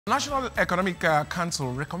National Economic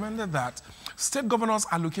Council recommended that state governors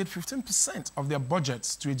allocate 15% of their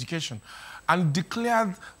budgets to education and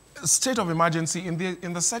declared a state of emergency in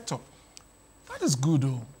the sector. That is good,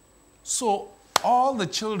 though. So all the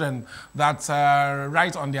children that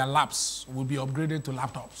write on their laps will be upgraded to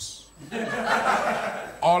laptops.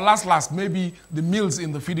 Or last, maybe the meals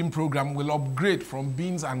in the feeding program will upgrade from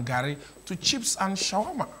beans and gari to chips and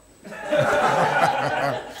shawarma.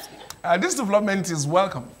 This development is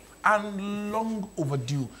welcome and long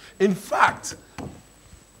overdue. In fact,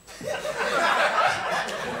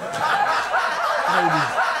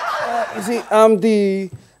 you see, I'm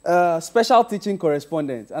the special teaching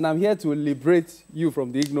correspondent, and I'm here to liberate you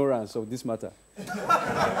from the ignorance of this matter. What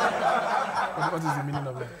is the meaning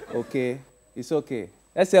of that? Okay, it's okay.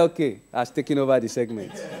 SLK has taken over the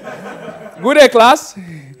segment. Good day, class.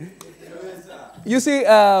 You see,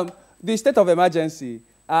 the state of emergency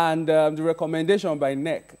and the recommendation by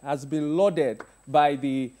NEC has been lauded by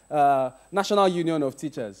the National Union of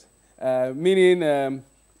Teachers, meaning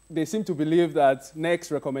they seem to believe that NEC's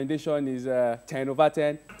recommendation is 10 over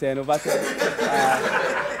 10, 10 over 10.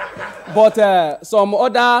 But some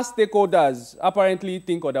other stakeholders apparently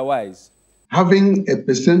think otherwise. Having a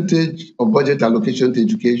percentage of budget allocation to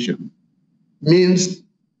education means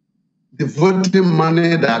devoting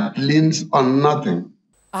money that leans on nothing.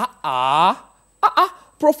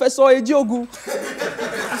 Professor Ejiogu.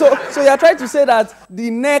 so you're trying to say that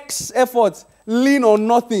the next effort lean on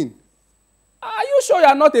nothing. Are you sure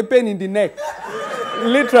you're not a pain in the neck?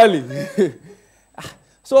 Literally.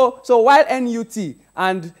 So while NUT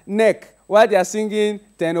and NEC, while they are singing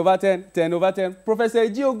 10 over 10, 10 over 10, Professor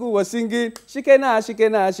Ejiogu was singing Shikena,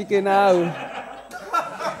 Shikena, Shikena.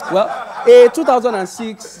 Well, a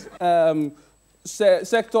 2006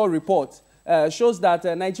 sector report shows that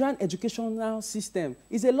Nigerian educational system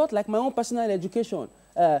is a lot like my own personal education.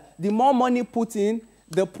 The more money put in,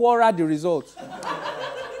 the poorer the result.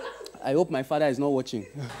 I hope my father is not watching.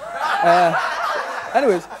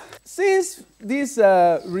 Anyways, since these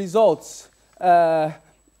results,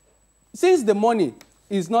 since the money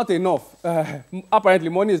is not enough, apparently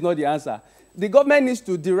money is not the answer, the government needs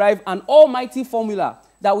to derive an almighty formula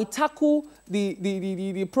that will tackle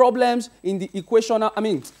the problems in the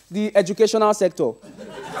the educational sector.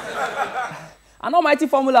 An almighty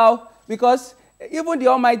formula, because even the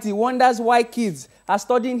Almighty wonders why kids are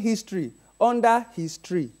studying history under his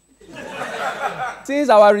tree. Since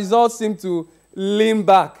our results seem to lean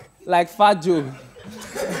back like Fat Joe.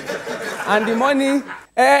 And the money,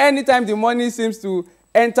 anytime the money seems to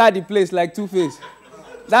enter the place like Two-Face.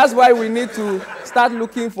 That's why we need to start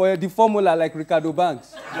looking for the formula like Ricardo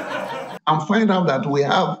Banks. And find out that we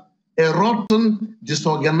have a rotten,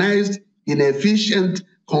 disorganized, inefficient,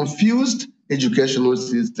 confused educational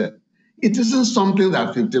system. It isn't something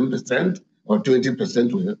that 15% or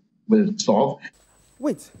 20% will solve.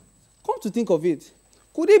 Wait, come to think of it,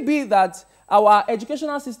 could it be that our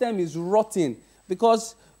educational system is rotten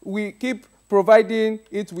because we keep providing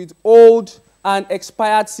it with old and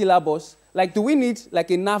expired syllabus? Like, do we need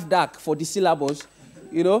like a NAFDAC for the syllabus?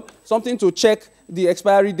 You know, something to check the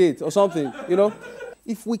expiry date or something, you know?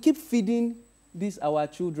 If we keep feeding our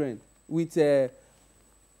children with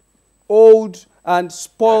old and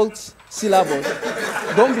spoiled syllabus,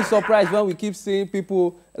 don't be surprised when we keep seeing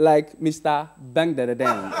people like Mr. Bang Da Da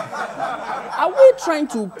Dang. Are we trying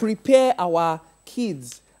to prepare our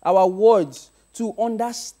kids, our words, to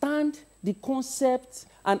understand the concepts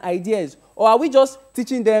and ideas? Or are we just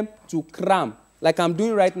teaching them to cram, like I'm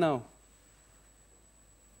doing right now?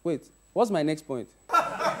 Wait, what's my next point?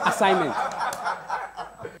 Assignment.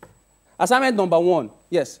 Assignment number 1,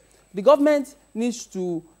 yes. The government needs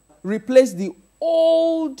to replace the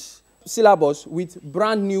old syllabus with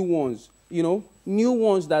brand new ones, you know, new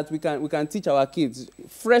ones that we can teach our kids,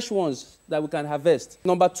 fresh ones that we can harvest.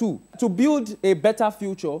 Number 2, to build a better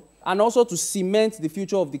future and also to cement the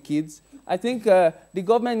future of the kids, I think the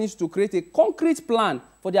government needs to create a concrete plan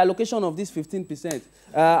for the allocation of these 15%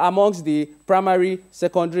 amongst the primary,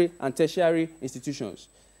 secondary, and tertiary institutions.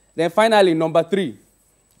 Then finally, number 3,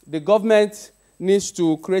 the government needs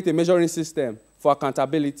to create a measuring system for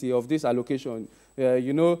accountability of this allocation.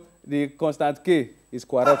 You know, the constant K is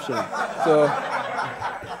corruption. So,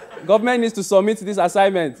 government needs to submit this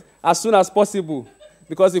assignment as soon as possible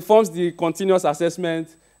because it forms the continuous assessment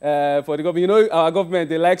for the government. You know, our government,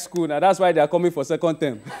 they like school, and that's why they are coming for second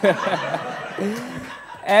term.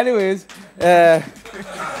 Anyways. Thank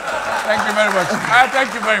you very much.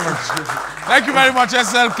 Thank you very much. Thank you very much,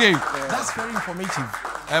 SLK. That's very informative.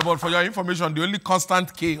 But for your information, the only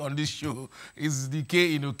constant K on this show is the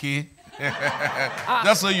K in OK.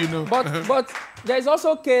 Just so you know. But there is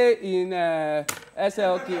also K in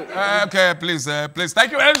SLK. Okay, please.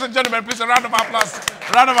 Thank you, ladies and gentlemen. Please, a round of applause.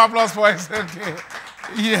 Round of applause for SLK.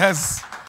 Yes.